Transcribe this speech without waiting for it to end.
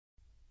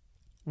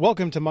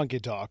Welcome to Monkey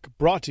Talk,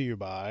 brought to you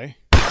by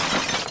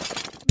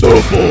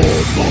The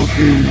Bald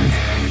Monkeys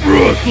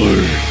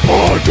Wrestling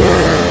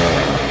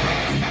Podcast.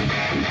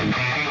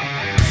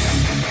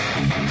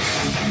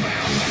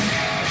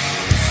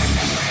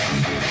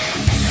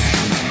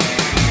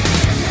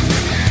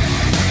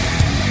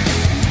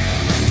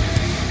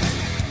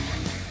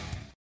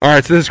 All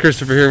right, so this is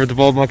Christopher here with the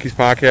Bald Monkeys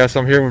Podcast.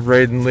 I'm here with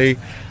Brayden Lee.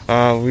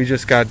 We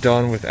just got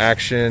done with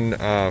Action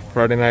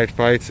Friday Night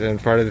Fights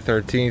and Friday the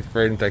 13th.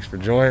 Brayden, thanks for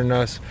joining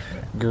us.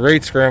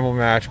 Great scramble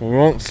match. We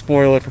won't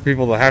spoil it for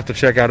people that have to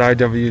check out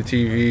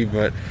IWTV,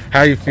 but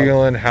how you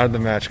feeling? How did the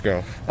match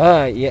go?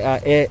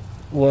 It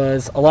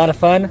was a lot of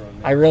fun.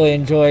 I really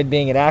enjoyed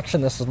being at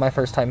Action. This was my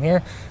first time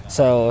here,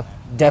 so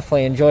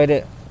definitely enjoyed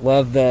it.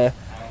 Love the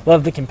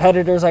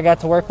competitors I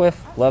got to work with.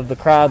 Love the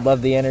crowd.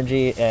 Love the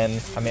energy.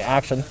 And I mean,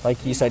 Action,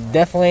 like you said,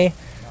 definitely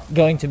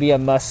going to be a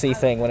must-see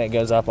thing when it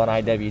goes up on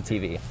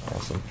IWTV.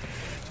 Awesome.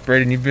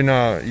 Brayden, you've been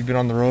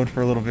on the road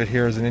for a little bit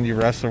here as an indie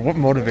wrestler. What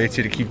motivates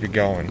you to keep it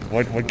going?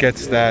 What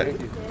gets that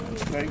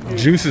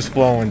juices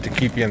flowing to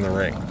keep you in the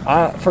ring?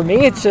 For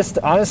me, it's just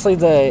honestly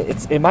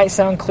it might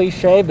sound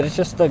cliche, but it's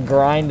just the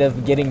grind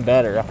of getting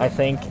better. I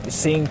think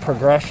seeing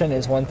progression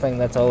is one thing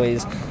that's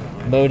always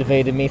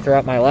motivated me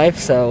throughout my life.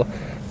 So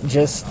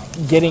just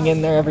getting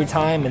in there every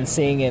time and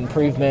seeing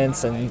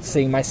improvements and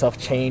seeing myself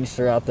change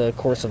throughout the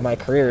course of my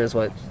career is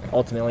what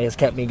ultimately has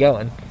kept me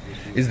going.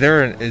 Is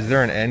there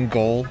an end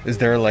goal? Is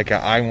there like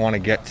I want to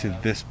get to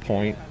this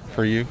point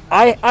for you?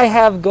 I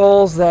have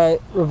goals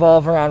that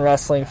revolve around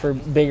wrestling for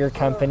bigger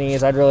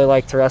companies. I'd really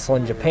like to wrestle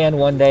in Japan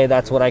one day.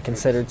 That's what I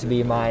consider to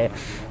be my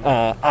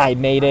I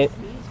made it.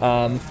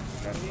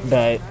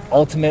 But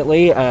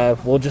ultimately,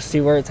 we'll just see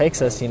where it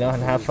takes us, and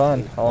have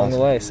fun along the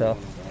way. So.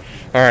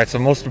 All right, so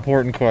most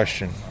important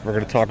question. We're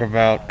going to talk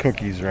about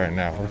cookies right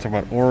now. We're going to talk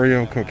about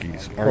Oreo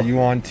cookies. Are you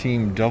on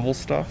team double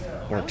stuff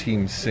or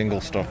team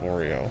single stuff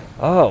Oreo?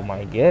 Oh,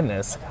 my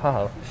goodness.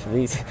 Oh,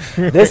 this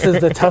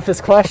is the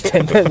toughest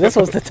question. This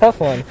was the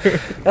tough one.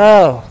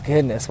 Oh,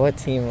 goodness, what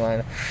team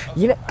am I?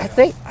 I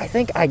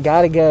think I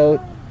got to go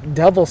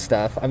double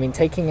stuff. I mean,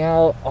 taking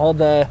out all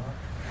the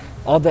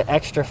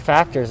extra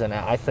factors in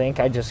it, I think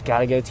I just got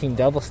to go team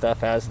double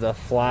stuff as the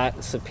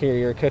flat,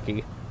 superior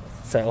cookie.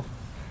 So...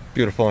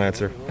 Beautiful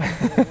answer.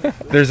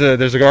 There's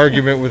an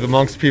argument with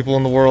amongst people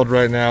in the world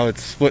right now.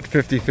 It's split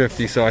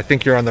 50-50, so I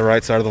think you're on the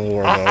right side of the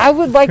war, though. I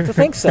would like to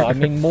think so. I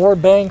mean, more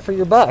bang for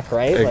your buck,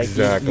 right?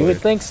 Exactly. Like you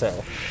would think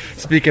so.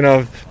 Speaking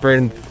of,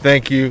 Brayden,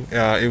 thank you.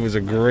 It was a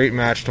great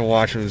match to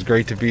watch. It was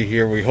great to be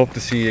here. We hope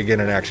to see you again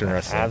in Action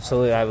Wrestling.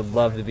 Absolutely. I would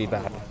love to be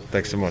back.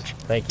 Thanks so much.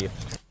 Thank you.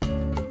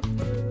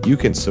 You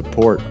can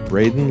support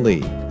Brayden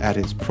Lee at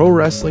his Pro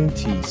Wrestling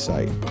Tees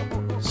site.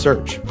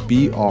 Search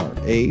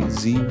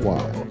BRAZY.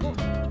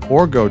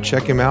 Or go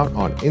check him out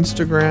on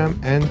Instagram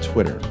and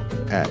Twitter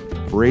at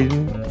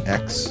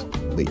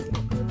BraydenXLee.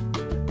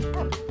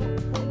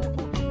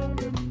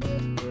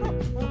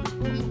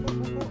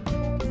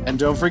 And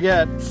don't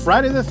forget,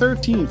 Friday the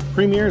 13th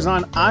premieres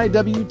on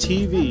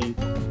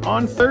IWTV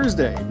on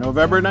Thursday,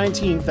 November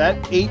 19th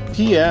at 8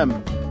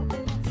 p.m.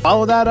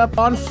 Follow that up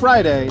on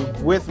Friday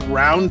with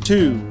Round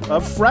 2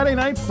 of Friday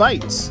Night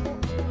Fights,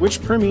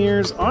 which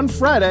premieres on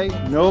Friday,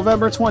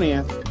 November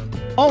 20th,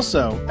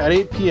 also at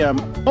 8 p.m.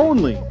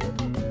 only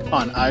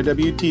on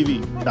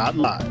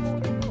IWTV.live.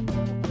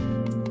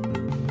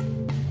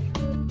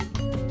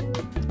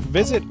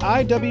 Visit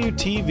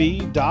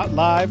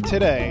IWTV.live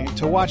today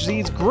to watch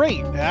these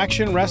great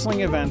Action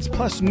Wrestling events,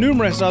 plus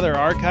numerous other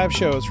archive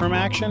shows from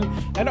Action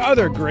and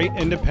other great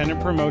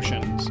independent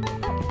promotions.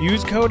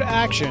 Use code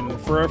ACTION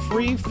for a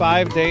free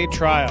 5-day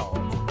trial.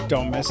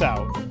 Don't miss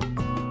out.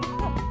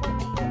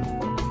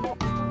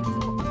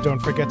 Don't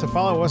forget to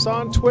follow us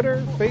on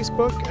Twitter,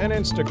 Facebook, and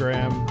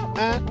Instagram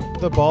at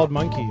The Bald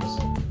Monkeys.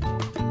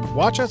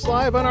 Watch us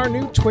live on our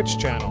new Twitch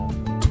channel,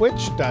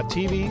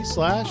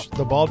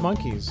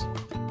 twitch.tv/TheBaldMonkeys.